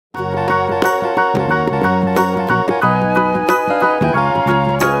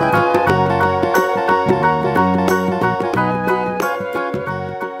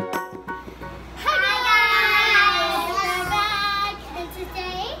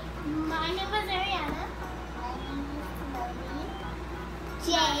My name is Ariana. My name is Chloe.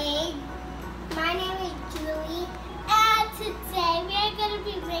 Jade. My name is Julie. And today we are going to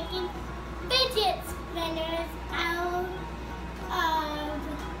be making fidget spinners out of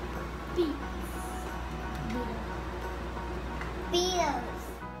Beados.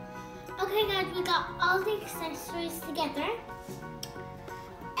 Okay guys, we got all the accessories together.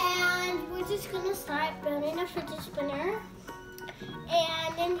 And we're just going to start building a fidget spinner.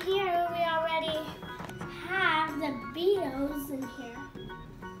 And in here we already have the Beados in here.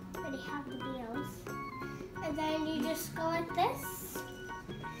 Already have the Beados. And then you just go like this.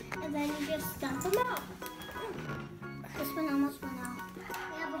 And then you just dump them out. This one almost went out. We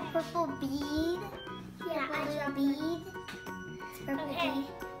have a purple bead. Yeah, Purple bead. It's purple okay, bead.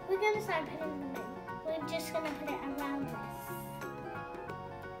 we're going to start putting them in. We're just going to put it around this.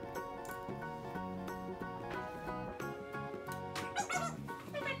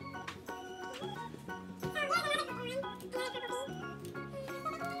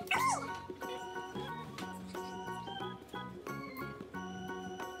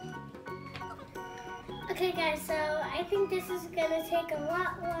 Okay guys, so I think this is gonna take a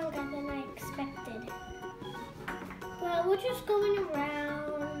lot longer than I expected. Well, we're just going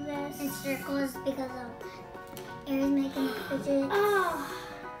around this. In circles because of Aries making fidget. Oh,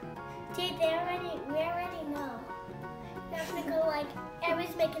 Jade, we already know. You have to go like,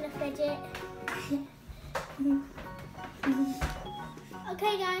 Aries making a fidget.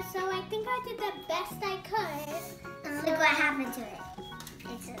 Okay guys, so I think I did the best I could. Look what happened to it.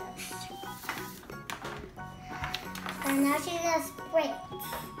 It's a... And now she's gonna spray it.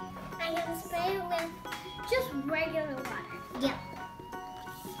 I'm gonna spray it with just regular water. Yep.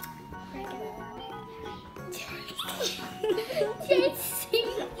 Regular water. Jade's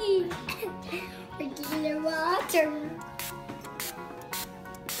singing. Regular water.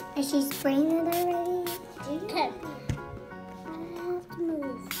 Is she spraying it already? Okay. I have to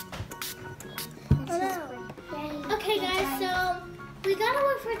move. Oh, no. Okay guys, so we gotta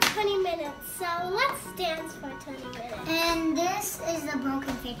wait for 20 minutes. So let's dance for 20 minutes. And this is the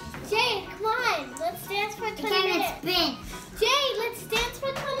broken fidget. Jade, come on. Let's dance for 20 Again, minutes. it's spin. Jade, let's dance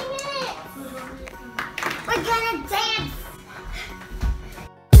for 20 minutes. We're gonna dance.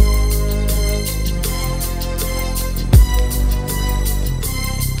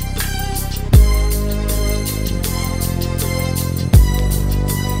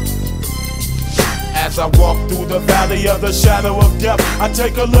 As I walk through the valley of the shadow of death, I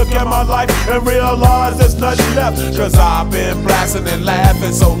take a look at my life and realize there's nothing left. Cause I've been blasting and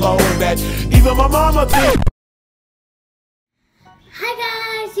laughing so long that even my mama thinks.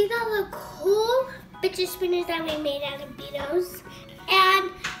 Hi guys, you got the cool fidget spinners that we made out of Beados. And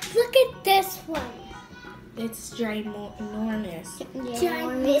look at this one. It's ginormous.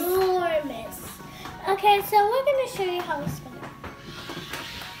 Ginormous. Okay, so we're going to show you how we spin it.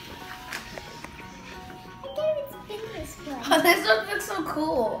 I can't even spin this one. Oh, this one looks so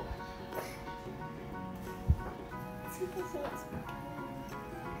cool.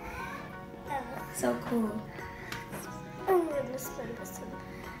 So cool. I'm going to spin this one.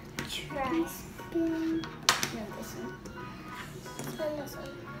 Try. Spin. No, this one. Spin this one.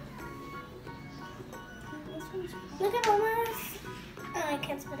 Look at Mama's. Oh, I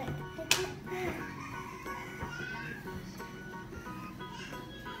can't spin it.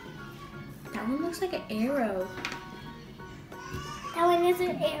 That one looks like an arrow. That one is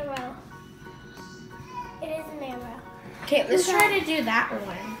an arrow. It is an arrow. Okay, let's try to do that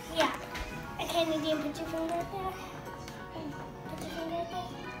one. Yeah. Okay, Nadine, put your finger right there. Put your finger right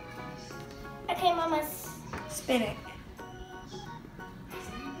there. Okay, Mama's. Spin it.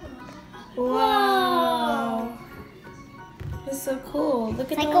 Whoa. Wow. That's so cool.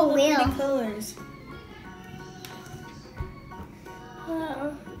 Look at Like all a the wheel. pretty colors.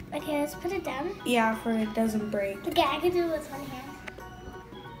 Whoa. Okay, let's put it down. Yeah, for it doesn't break. Okay, I can do it with one hand.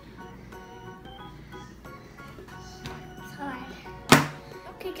 It's hard.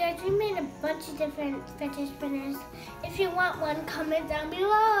 Okay, guys, we made a bunch of different fidget spinners. If you want one, comment down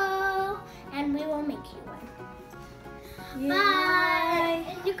below, and we will make you one. Bye.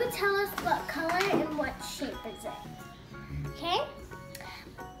 And you can tell us what color and what shape is it. Okay?